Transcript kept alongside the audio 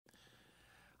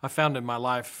I found in my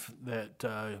life that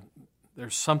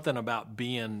there's something about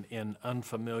being in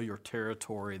unfamiliar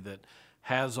territory that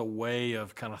has a way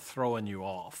of kind of throwing you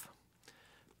off.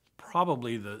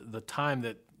 Probably the time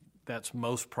that's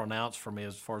most pronounced for me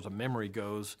as far as a memory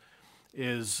goes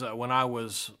is when I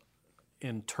was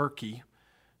in Turkey,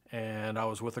 and I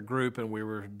was with a group, and we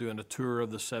were doing a tour of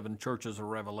the 7 churches of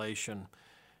Revelation.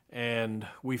 And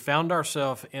we found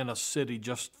ourselves in a city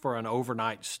just for an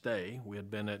overnight stay. We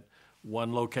had been at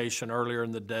one location earlier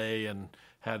in the day and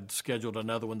had scheduled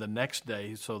another one the next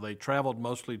day. So they traveled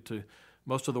most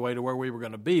of the way to where we were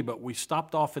going to be. But we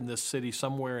stopped off in this city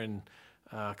somewhere in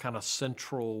kind of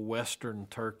central western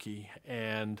Turkey.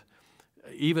 And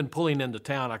even pulling into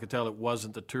town, I could tell it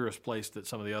wasn't the tourist place that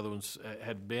some of the other ones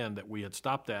had been that we had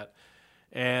stopped at.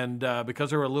 And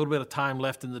because there were a little bit of time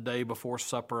left in the day before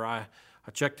supper, I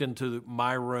checked into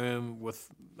my room with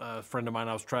a friend of mine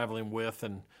I was traveling with,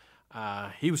 and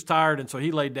he was tired, and so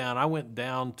he laid down. I went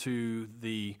down to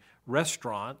the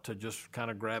restaurant to just kind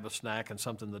of grab a snack and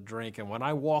something to drink. And when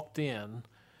I walked in,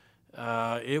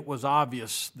 it was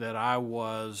obvious that I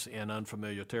was in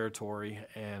unfamiliar territory,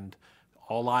 and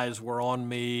all eyes were on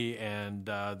me, and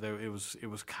it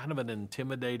was kind of an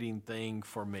intimidating thing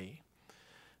for me.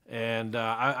 And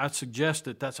I suggest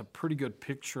that that's a pretty good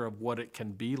picture of what it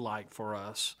can be like for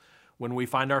us when we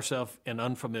find ourselves in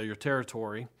unfamiliar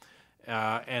territory.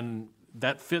 And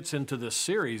that fits into this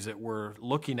series that we're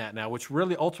looking at now, which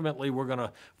really ultimately we're going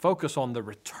to focus on the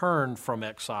return from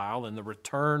exile and the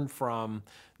return from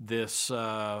this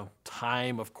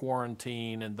time of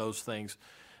quarantine and those things.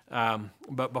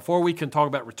 But before we can talk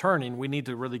about returning, we need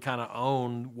to really kind of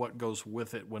own what goes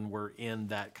with it when we're in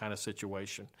that kind of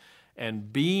situation.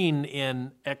 And being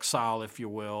in exile, if you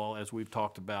will, as we've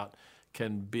talked about,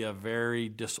 can be a very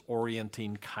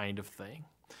disorienting kind of thing.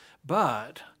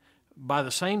 But by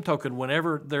the same token,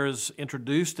 whenever there's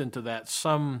introduced into that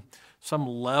some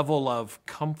level of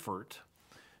comfort,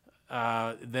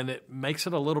 then it makes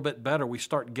it a little bit better. We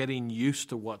start getting used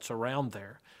to what's around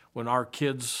there. When our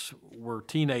kids were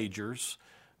teenagers,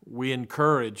 we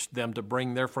encouraged them to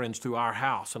bring their friends to our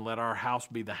house and let our house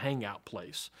be the hangout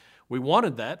place. We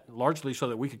wanted that largely so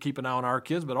that we could keep an eye on our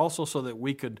kids, but also so that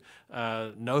we could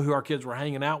know who our kids were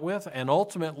hanging out with, and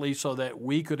ultimately so that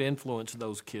we could influence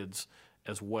those kids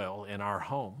as well in our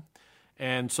home.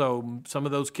 And so some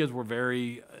of those kids were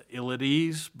very ill at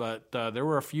ease, but there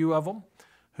were a few of them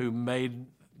who made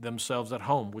themselves at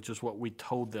home, which is what we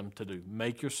told them to do.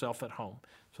 Make yourself at home.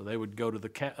 So they would go to the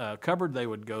cupboard, they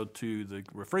would go to the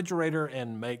refrigerator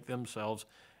and make themselves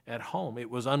at home. It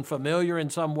was unfamiliar in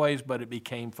some ways, but it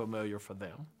became familiar for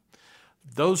them.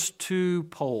 Those two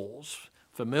poles,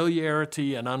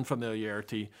 familiarity and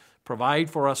unfamiliarity, provide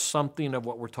for us something of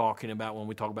what we're talking about when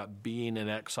we talk about being in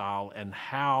exile and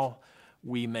how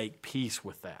we make peace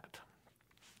with that.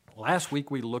 Last week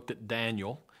we looked at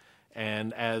Daniel,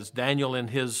 and as Daniel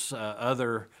and his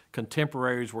other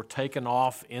contemporaries were taken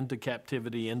off into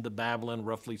captivity into Babylon,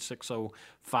 roughly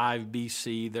 605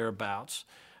 BC, thereabouts,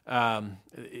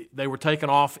 they were taken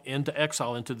off into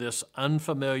exile, into this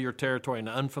unfamiliar territory, an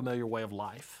unfamiliar way of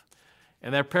life.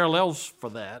 And there are parallels for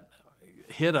that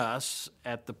hit us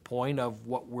at the point of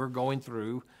what we're going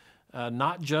through,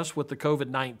 not just with the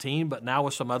COVID-19, but now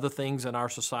with some other things in our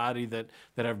society that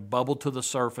have bubbled to the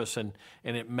surface, and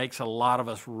it makes a lot of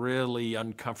us really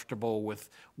uncomfortable with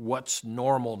what's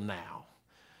normal now.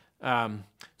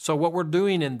 So what we're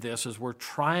doing in this is we're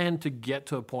trying to get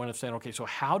to a point of saying, okay, so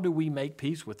how do we make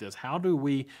peace with this? How do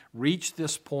we reach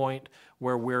this point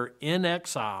where we're in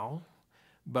exile,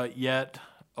 but yet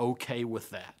okay with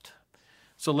that?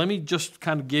 So let me just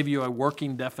kind of give you a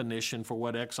working definition for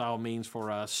what exile means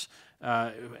for us.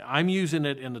 I'm using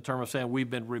it in the term of saying we've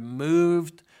been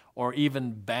removed or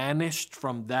even banished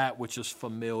from that which is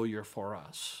familiar for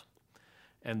us.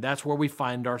 And that's where we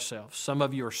find ourselves. Some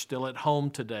of you are still at home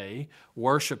today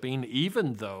worshiping,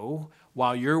 even though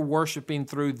while you're worshiping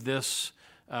through this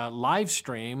live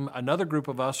stream, another group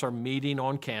of us are meeting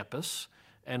on campus,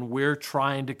 and we're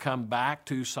trying to come back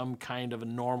to some kind of a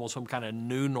normal, some kind of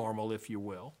new normal, if you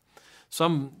will.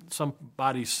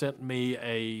 Somebody sent me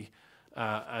a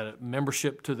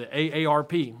membership to the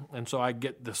AARP, and so I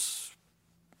get this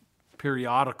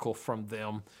periodical from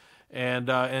them. And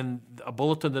a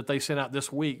bulletin that they sent out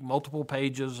this week, multiple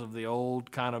pages of the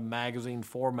old kind of magazine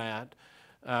format,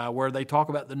 where they talk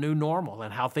about the new normal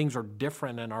and how things are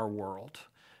different in our world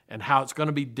and how it's going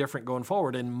to be different going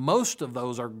forward. And most of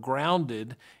those are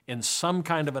grounded in some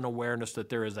kind of an awareness that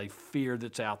there is a fear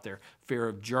that's out there, fear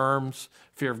of germs,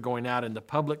 fear of going out into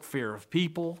public, fear of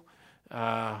people.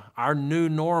 Our new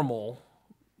normal,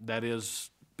 that is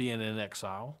being in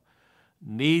exile,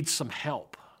 needs some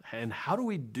help. And how do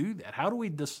we do that? How do we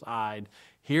decide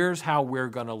here's how we're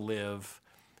going to live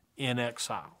in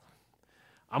exile?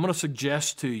 I'm going to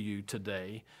suggest to you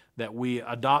today that we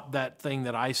adopt that thing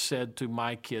that I said to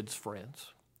my kids'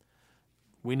 friends.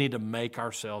 We need to make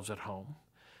ourselves at home.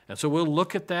 And so we'll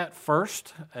look at that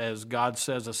first, as God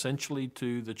says essentially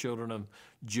to the children of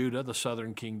Judah, the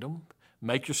southern kingdom,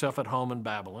 make yourself at home in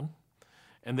Babylon.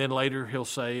 And then later he'll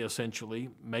say essentially,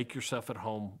 make yourself at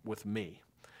home with me.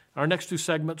 Our next two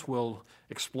segments, we'll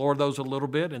explore those a little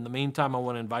bit. In the meantime, I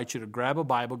want to invite you to grab a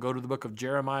Bible, go to the book of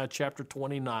Jeremiah chapter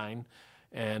 29,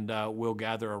 and we'll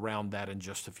gather around that in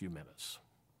just a few minutes.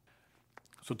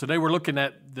 So today we're looking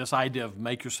at this idea of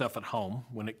make yourself at home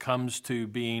when it comes to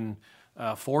being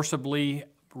forcibly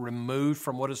removed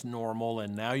from what is normal,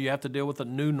 and now you have to deal with a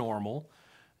new normal.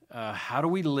 How do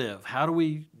we live? How do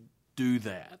we do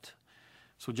that?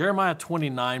 So Jeremiah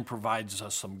 29 provides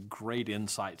us some great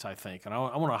insights, I think. And I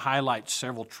want to highlight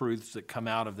several truths that come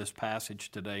out of this passage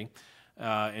today.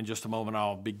 In just a moment,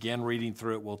 I'll begin reading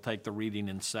through it. We'll take the reading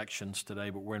in sections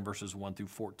today, but we're in verses 1 through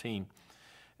 14.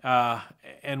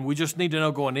 And we just need to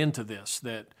know going into this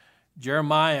that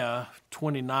Jeremiah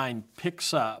 29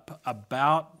 picks up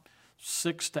about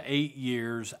 6 to 8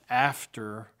 years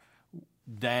after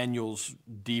Daniel's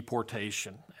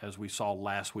deportation, as we saw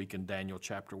last week in Daniel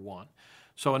chapter 1.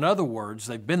 So in other words,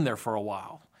 they've been there for a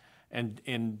while. And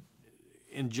in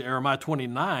Jeremiah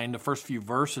 29, the first few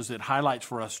verses, it highlights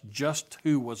for us just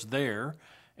who was there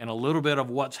and a little bit of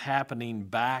what's happening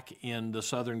back in the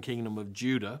southern kingdom of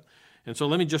Judah. And so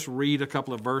let me just read a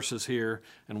couple of verses here,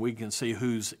 and we can see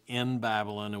who's in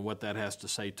Babylon and what that has to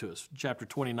say to us. Chapter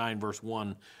 29, verse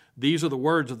 1. These are the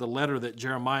words of the letter that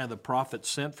Jeremiah the prophet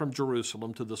sent from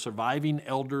Jerusalem to the surviving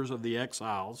elders of the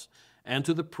exiles and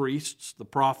to the priests, the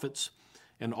prophets,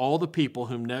 and all the people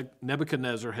whom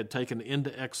Nebuchadnezzar had taken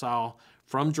into exile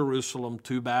from Jerusalem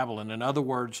to Babylon. In other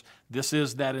words, this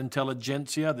is that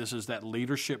intelligentsia, this is that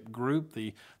leadership group,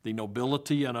 the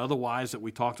nobility and otherwise that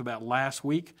we talked about last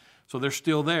week. So they're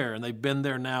still there, and they've been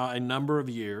there now a number of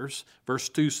years. Verse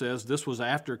 2 says, this was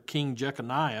after King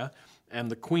Jeconiah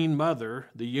and the queen mother,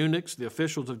 the eunuchs, the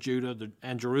officials of Judah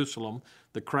and Jerusalem,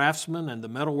 the craftsmen and the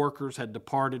metalworkers had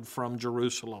departed from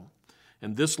Jerusalem.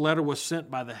 And this letter was sent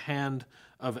by the hand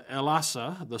of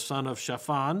Elasah, the son of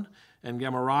Shaphan, and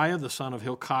Gemariah, the son of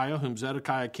Hilkiah, whom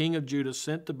Zedekiah, king of Judah,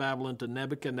 sent to Babylon to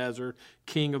Nebuchadnezzar,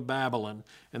 king of Babylon.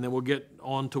 And then we'll get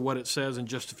on to what it says in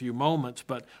just a few moments.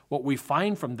 But what we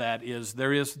find from that is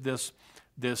there is this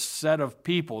set of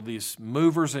people, these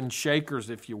movers and shakers,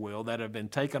 if you will, that have been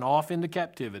taken off into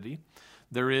captivity.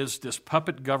 There is this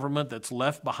puppet government that's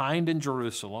left behind in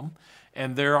Jerusalem,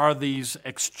 and there are these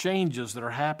exchanges that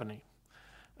are happening.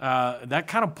 That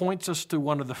kind of points us to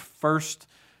one of the first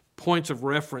points of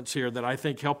reference here that I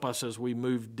think help us as we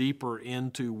move deeper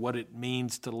into what it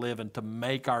means to live and to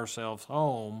make ourselves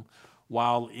home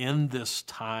while in this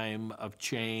time of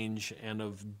change and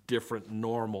of different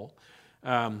normal.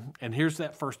 And here's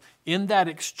that first. In that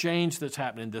exchange that's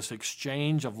happening, this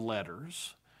exchange of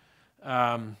letters,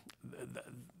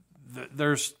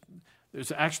 there's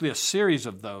actually a series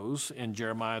of those in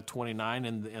Jeremiah 29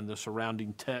 and the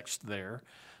surrounding text there.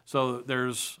 So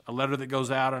there's a letter that goes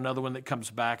out, another one that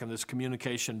comes back, and this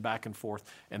communication back and forth.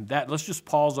 And that, let's just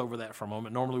pause over that for a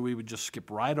moment. Normally we would just skip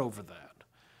right over that.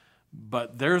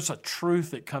 But there's a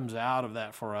truth that comes out of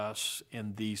that for us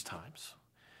in these times.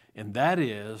 And that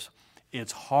is,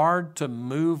 it's hard to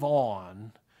move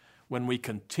on when we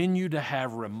continue to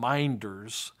have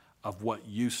reminders of what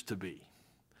used to be.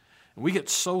 And we get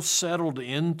so settled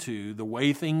into the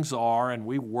way things are, and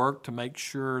we work to make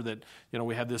sure that,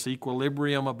 we have this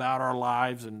equilibrium about our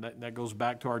lives, and that goes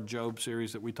back to our Job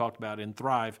series that we talked about in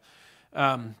Thrive.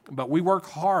 But we work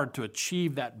hard to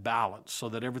achieve that balance so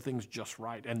that everything's just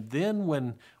right. And then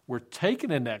when we're taken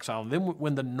into exile, and then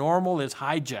when the normal is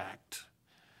hijacked,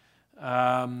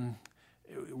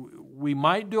 we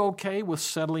might do okay with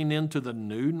settling into the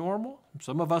new normal.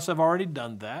 Some of us have already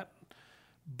done that.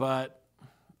 But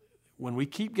when we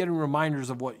keep getting reminders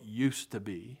of what used to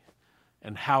be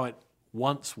and how it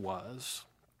once was,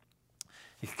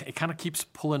 it kind of keeps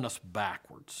pulling us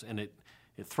backwards, and it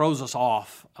throws us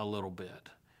off a little bit.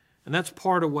 And that's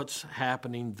part of what's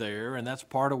happening there, and that's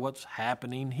part of what's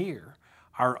happening here.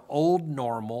 Our old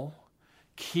normal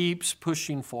keeps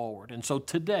pushing forward. And so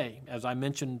today, as I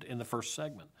mentioned in the first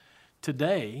segment,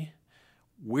 today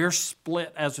we're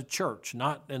split as a church,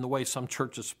 not in the way some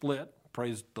churches split.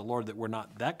 Praise the Lord that we're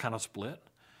not that kind of split.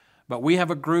 But we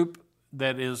have a group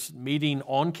that is meeting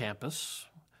on campus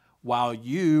while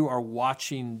you are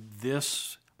watching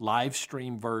this live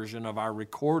stream version of our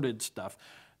recorded stuff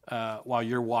while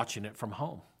you're watching it from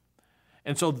home.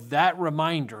 And so that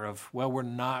reminder of, well, we're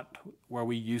not where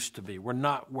we used to be. We're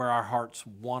not where our hearts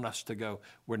want us to go.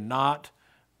 We're not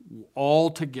all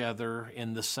together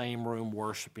in the same room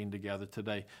worshiping together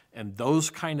today. And those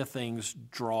kind of things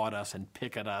draw at us and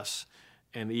pick at us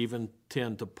and even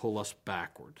tend to pull us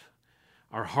backward.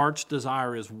 Our heart's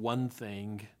desire is one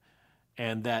thing,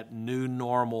 and that new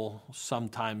normal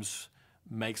sometimes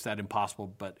makes that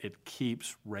impossible, but it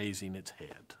keeps raising its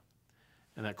head.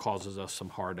 And that causes us some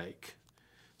heartache.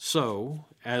 So,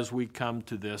 as we come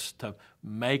to this, to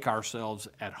make ourselves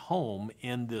at home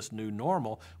in this new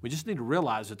normal, we just need to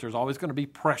realize that there's always going to be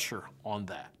pressure on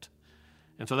that.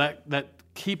 And so that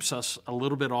keeps us a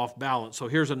little bit off balance. So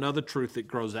here's another truth that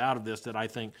grows out of this that I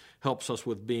think helps us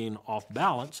with being off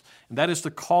balance, and that is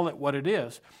to call it what it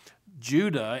is.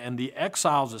 Judah and the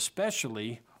exiles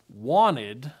especially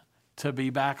wanted to be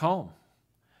back home.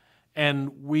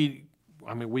 And we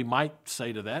might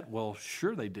say to that, well,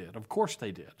 sure they did. Of course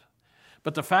they did.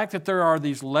 But the fact that there are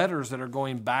these letters that are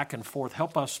going back and forth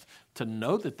help us to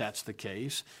know that that's the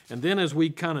case. And then as we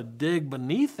kind of dig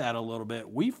beneath that a little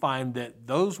bit, we find that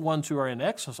those ones who are in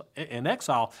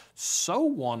exile so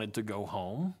wanted to go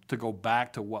home, to go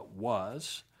back to what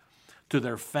was, to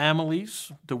their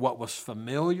families, to what was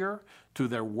familiar, to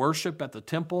their worship at the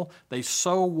temple. They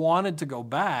so wanted to go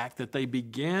back that they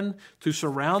began to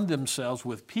surround themselves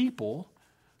with people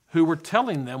who were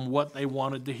telling them what they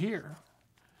wanted to hear.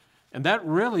 And that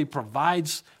really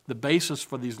provides the basis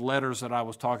for these letters that I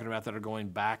was talking about that are going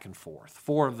back and forth,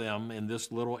 4 of them in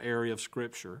this little area of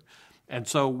Scripture. And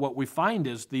so what we find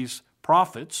is these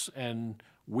prophets, and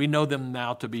we know them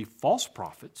now to be false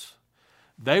prophets,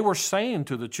 they were saying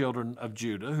to the children of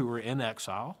Judah who were in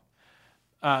exile,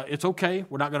 it's okay,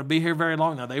 we're not going to be here very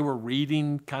long. Now, they were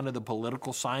reading kind of the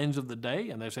political signs of the day,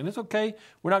 and they're saying, it's okay,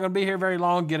 we're not going to be here very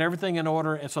long, get everything in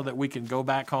order and so that we can go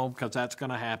back home because that's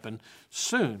going to happen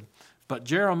soon. But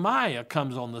Jeremiah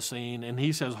comes on the scene, and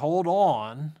he says, hold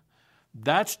on,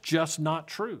 that's just not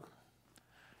true.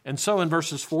 And so in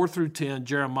verses 4 through 10,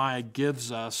 Jeremiah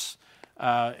gives us,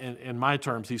 in my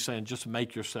terms, he's saying, just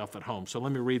make yourself at home. So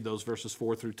let me read those verses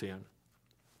 4 through 10.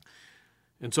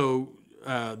 And so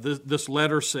this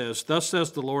letter says, thus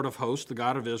says the Lord of hosts, the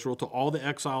God of Israel, to all the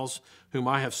exiles whom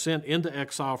I have sent into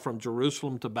exile from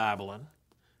Jerusalem to Babylon,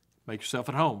 make yourself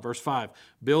at home. Verse 5,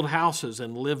 build houses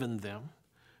and live in them.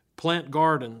 Plant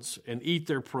gardens and eat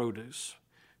their produce.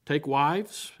 Take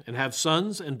wives and have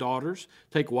sons and daughters.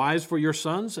 Take wives for your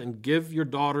sons and give your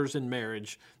daughters in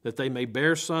marriage, that they may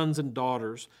bear sons and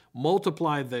daughters.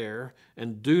 Multiply there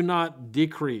and do not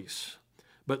decrease.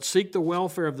 But seek the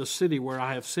welfare of the city where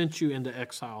I have sent you into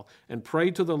exile, and pray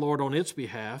to the Lord on its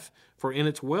behalf, for in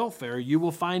its welfare you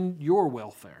will find your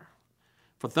welfare.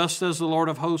 For thus says the Lord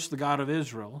of hosts, the God of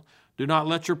Israel, do not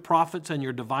let your prophets and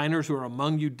your diviners who are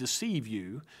among you deceive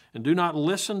you, and do not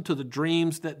listen to the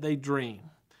dreams that they dream.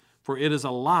 For it is a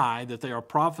lie that they are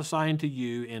prophesying to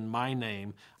you in my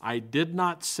name. I did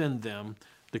not send them,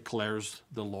 declares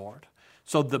the Lord.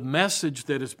 So the message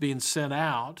that is being sent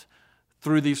out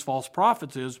through these false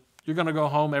prophets is, you're going to go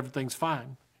home, everything's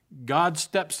fine. God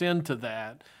steps into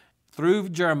that through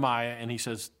Jeremiah, and he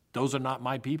says, those are not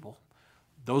my people.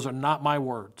 Those are not my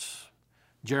words.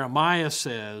 Jeremiah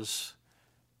says,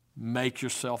 make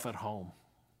yourself at home.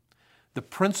 The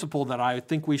principle that I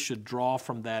think we should draw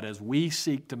from that as we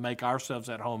seek to make ourselves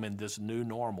at home in this new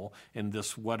normal, in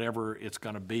this whatever it's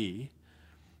going to be,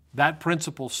 that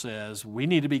principle says we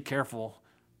need to be careful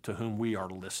to whom we are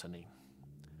listening.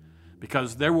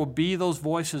 Because there will be those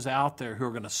voices out there who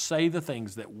are going to say the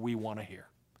things that we want to hear.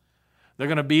 They're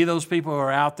going to be those people who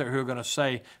are out there who are going to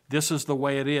say, this is the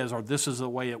way it is, or this is the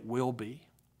way it will be.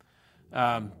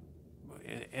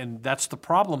 And that's the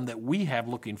problem that we have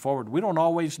looking forward. We don't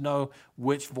always know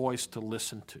which voice to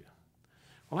listen to.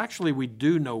 Well, actually, we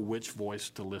do know which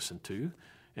voice to listen to.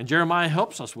 And Jeremiah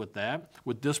helps us with that,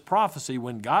 with this prophecy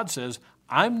when God says,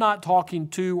 I'm not talking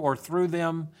to or through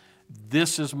them.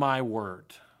 This is my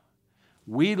word.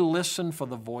 We listen for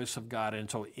the voice of God. And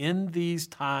so in these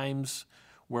times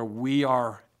where we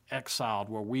are exiled,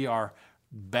 where we are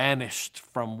banished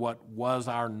from what was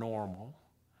our normal,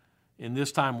 in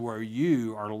this time where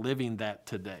you are living that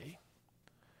today,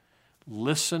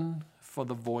 listen for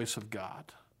the voice of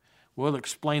God. We'll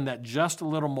explain that just a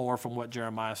little more from what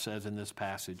Jeremiah says in this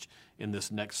passage in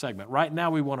this next segment. Right now,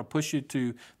 we want to push you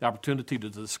to the opportunity to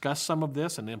discuss some of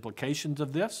this and the implications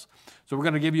of this. So we're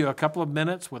going to give you a couple of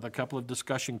minutes with a couple of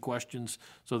discussion questions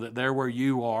so that there where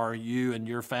you are, you and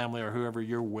your family or whoever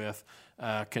you're with,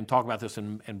 can talk about this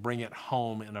and bring it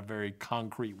home in a very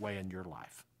concrete way in your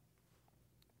life.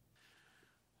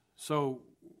 So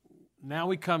now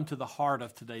we come to the heart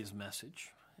of today's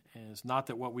message. And it's not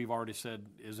that what we've already said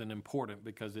isn't important,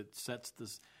 because it sets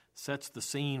the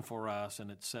scene for us,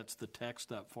 and it sets the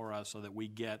text up for us so that we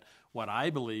get what I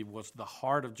believe was the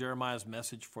heart of Jeremiah's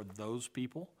message for those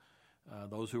people,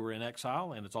 those who were in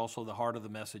exile, and it's also the heart of the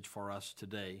message for us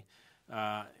today.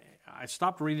 I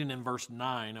stopped reading in verse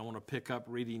 9. I want to pick up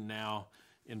reading now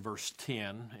in verse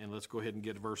 10, and let's go ahead and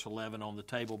get verse 11 on the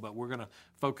table, but we're going to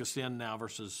focus in now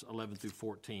verses 11 through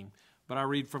 14. But I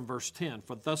read from verse 10,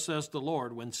 "For thus says the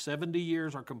Lord, when 70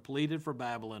 years are completed for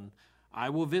Babylon, I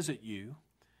will visit you,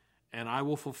 and I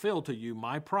will fulfill to you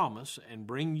my promise and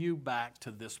bring you back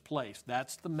to this place."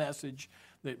 That's the message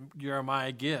that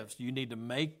Jeremiah gives. You need to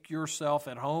make yourself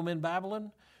at home in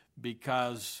Babylon,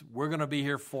 because we're going to be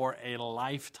here for a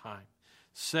lifetime.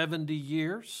 70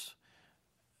 years.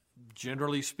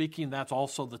 Generally speaking, that's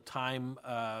also the time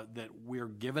that we're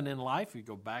given in life. You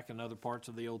go back in other parts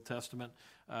of the Old Testament,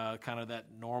 kind of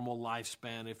that normal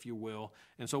lifespan, if you will.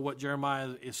 And so what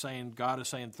Jeremiah is saying, God is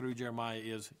saying through Jeremiah,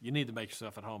 is you need to make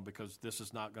yourself at home, because this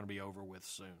is not going to be over with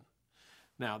soon.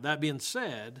 Now, that being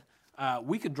said,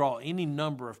 we could draw any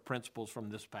number of principles from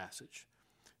this passage.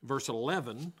 Verse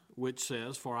 11, which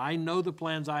says, "For I know the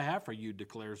plans I have for you,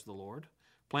 declares the Lord,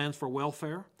 plans for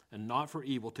welfare and not for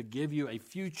evil, to give you a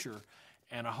future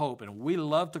and a hope." And we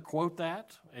love to quote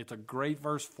that. It's a great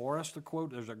verse for us to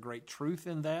quote. There's a great truth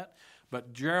in that.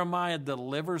 But Jeremiah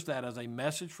delivers that as a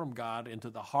message from God into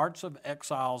the hearts of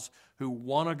exiles who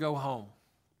want to go home.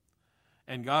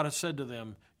 And God has said to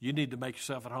them, you need to make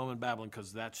yourself at home in Babylon,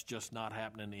 because that's just not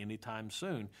happening anytime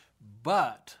soon.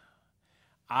 But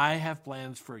I have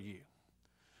plans for you.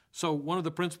 So one of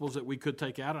the principles that we could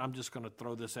take out, I'm just going to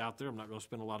throw this out there, I'm not going to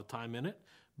spend a lot of time in it,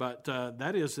 but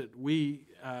that is that we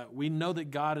know that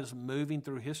God is moving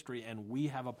through history, and we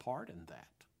have a part in that.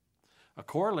 A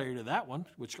corollary to that one,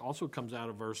 which also comes out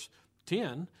of verse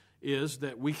 10, is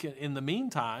that we can, in the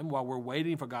meantime, while we're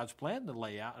waiting for God's plan to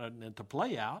lay out and to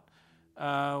play out,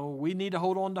 we need to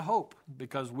hold on to hope,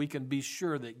 because we can be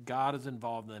sure that God is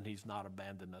involved and He's not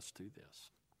abandoned us to this.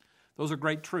 Those are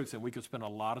great truths, and we could spend a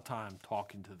lot of time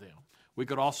talking to them. We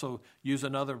could also use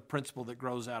another principle that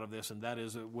grows out of this, and that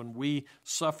is that when we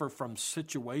suffer from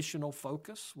situational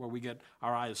focus, where we get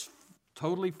our eyes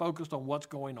totally focused on what's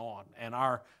going on and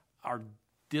our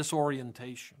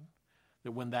disorientation,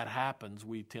 that when that happens,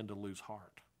 we tend to lose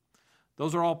heart.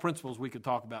 Those are all principles we could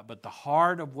talk about, but the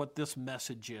heart of what this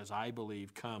message is, I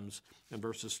believe, comes in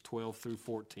verses 12 through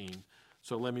 14.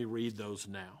 So let me read those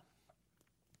now.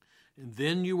 "And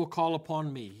then you will call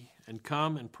upon me and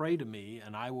come and pray to me,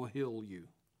 and I will heal you.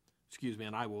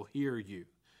 And I will hear you.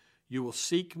 You will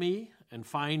seek me and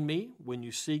find me when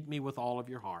you seek me with all of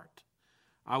your heart.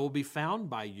 I will be found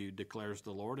by you, declares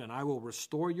the Lord, and I will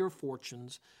restore your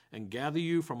fortunes and gather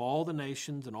you from all the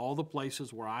nations and all the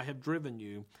places where I have driven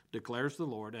you, declares the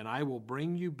Lord, and I will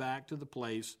bring you back to the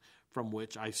place from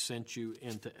which I sent you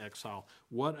into exile."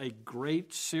 What a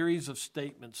great series of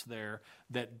statements there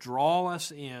that draw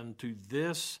us into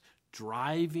this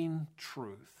driving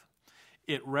truth.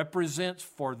 It represents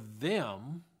for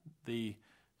them, the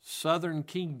southern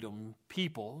kingdom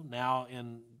people, now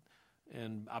in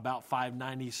about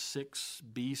 596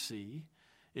 BC,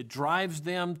 it drives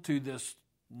them to this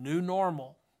new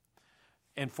normal.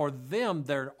 And for them,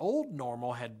 their old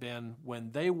normal had been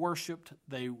when they worshiped,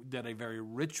 they did a very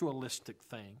ritualistic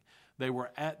thing. They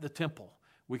were at the temple.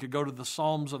 We could go to the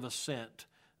Psalms of Ascent,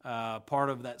 part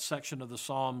of that section of the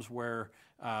Psalms where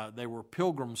they were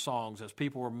pilgrim songs as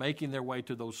people were making their way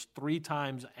to those 3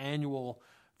 times annual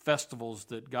festivals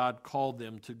that God called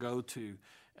them to go to.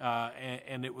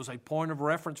 And it was a point of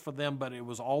reference for them, but it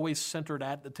was always centered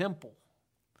at the temple.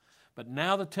 But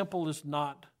now the temple is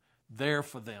not there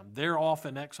for them. They're off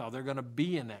in exile. They're going to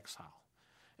be in exile.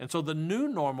 And so the new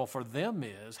normal for them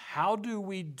is, how do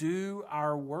we do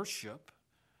our worship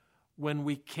when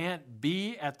we can't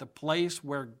be at the place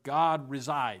where God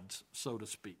resides, so to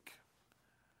speak?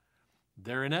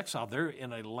 They're in exile. They're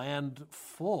in a land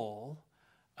full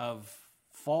of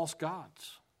false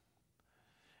gods.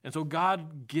 And so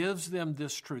God gives them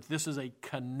this truth. This is a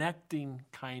connecting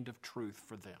kind of truth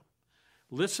for them.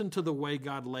 Listen to the way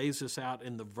God lays this out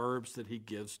in the verbs that He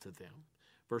gives to them.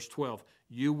 Verse 12,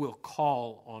 "You will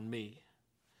call on me,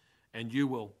 and you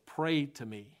will pray to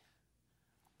me."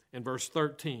 In verse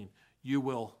 13, "You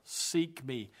will seek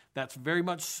me." That's very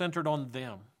much centered on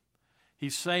them.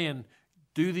 He's saying,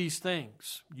 do these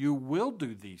things. You will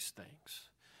do these things.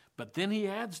 But then He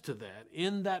adds to that,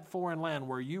 in that foreign land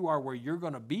where you are, where you're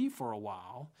going to be for a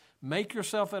while, make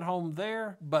yourself at home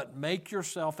there, but make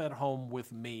yourself at home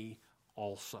with me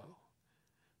also.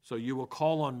 So you will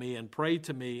call on me and pray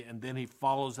to me, and then He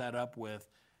follows that up with,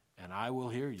 and I will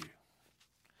hear you.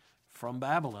 from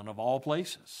Babylon, of all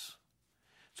places.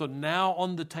 So now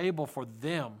on the table for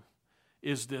them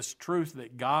is this truth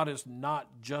that God is not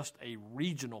just a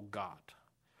regional God.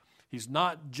 He's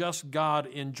not just God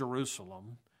in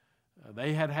Jerusalem.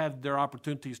 They had their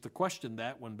opportunities to question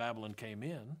that when Babylon came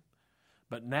in.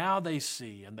 But now they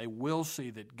see, and they will see,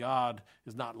 that God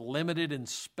is not limited in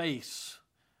space.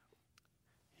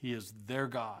 He is their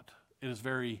God. It is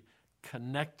very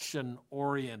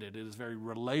connection-oriented. It is very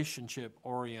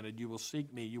relationship-oriented. You will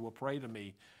seek me, you will pray to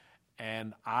me,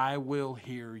 and I will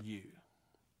hear you.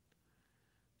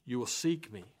 You will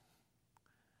seek me,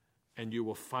 and you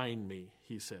will find me,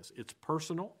 he says. It's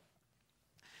personal.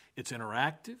 It's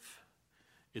interactive.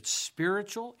 It's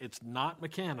spiritual. It's not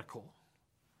mechanical.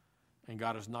 And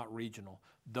God is not regional.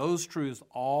 Those truths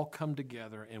all come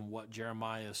together in what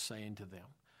Jeremiah is saying to them,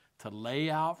 to lay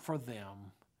out for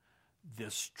them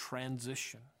this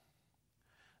transition.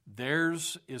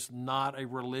 Theirs is not a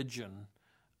religion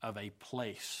of a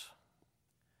place.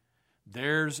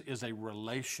 Theirs is a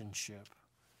relationship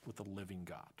with the living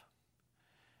God.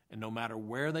 And no matter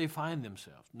where they find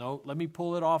themselves, no, let me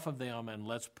pull it off of them and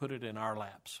let's put it in our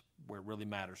laps where it really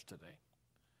matters today.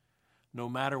 No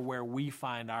matter where we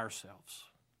find ourselves,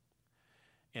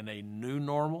 in a new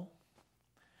normal,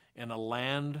 in a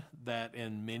land that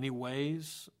in many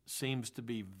ways seems to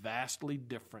be vastly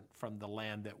different from the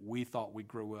land that we thought we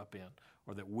grew up in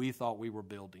or that we thought we were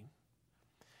building,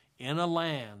 in a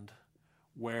land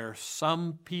where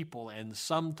some people and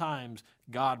sometimes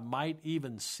God might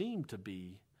even seem to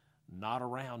be not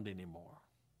around anymore.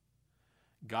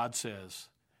 God says,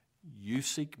 you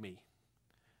seek me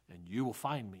and you will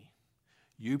find me.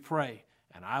 You pray,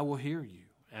 and I will hear you,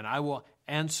 and I will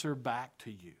answer back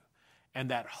to you. And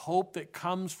that hope that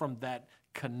comes from that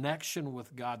connection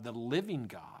with God, the living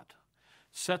God,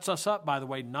 sets us up, by the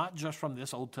way, not just from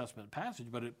this Old Testament passage,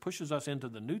 but it pushes us into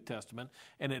the New Testament,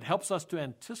 and it helps us to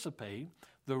anticipate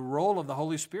the role of the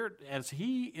Holy Spirit as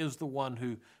He is the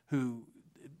one who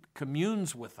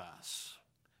communes with us.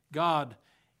 God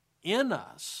in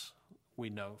us,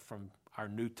 we know from our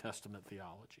New Testament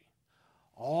theology.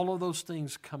 All of those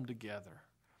things come together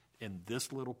in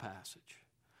this little passage.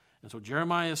 And so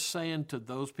Jeremiah is saying to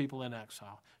those people in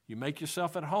exile, you make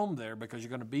yourself at home there because you're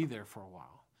going to be there for a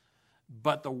while.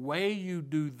 But the way you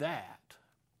do that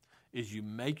is you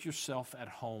make yourself at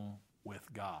home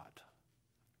with God.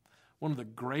 One of the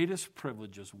greatest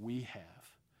privileges we have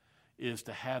is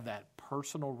to have that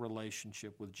personal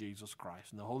relationship with Jesus Christ.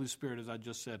 And the Holy Spirit, as I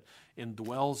just said,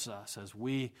 indwells us as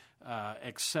we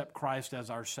accept Christ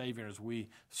as our Savior, as we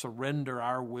surrender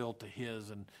our will to His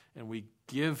and we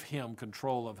give Him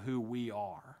control of who we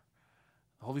are.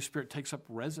 The Holy Spirit takes up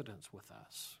residence with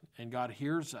us, and God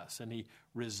hears us, and He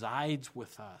resides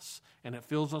with us, and it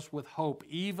fills us with hope,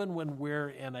 even when we're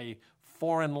in a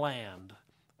foreign land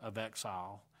of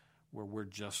exile where we're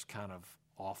just kind of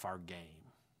off our game.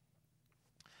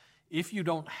 If you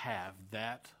don't have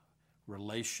that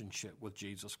relationship with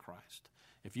Jesus Christ,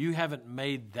 if you haven't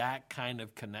made that kind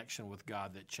of connection with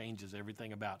God that changes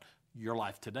everything about your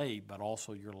life today, but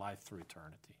also your life through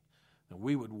eternity, then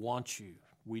we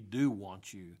do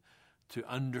want you to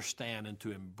understand and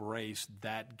to embrace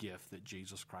that gift that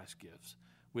Jesus Christ gives.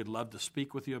 We'd love to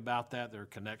speak with you about that. There are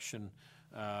connection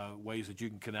ways that you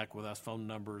can connect with us, phone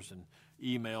numbers and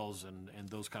emails and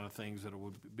those kind of things that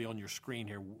will be on your screen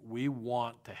here. We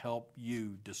want to help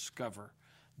you discover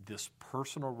this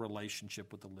personal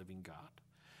relationship with the living God.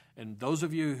 And those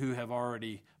of you who have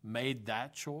already made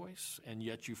that choice and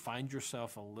yet you find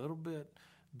yourself a little bit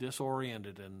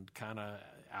disoriented and kind of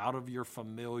out of your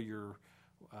familiar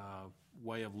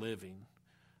way of living,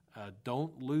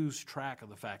 don't lose track of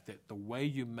the fact that the way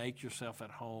you make yourself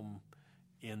at home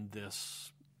in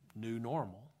this new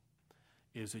normal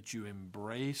is that you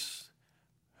embrace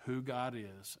who God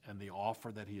is and the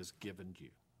offer that He has given you.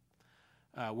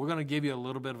 We're going to give you a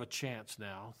little bit of a chance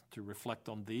now to reflect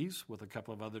on these with a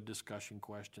couple of other discussion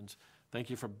questions. Thank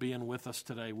you for being with us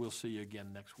today. We'll see you again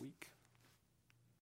next week.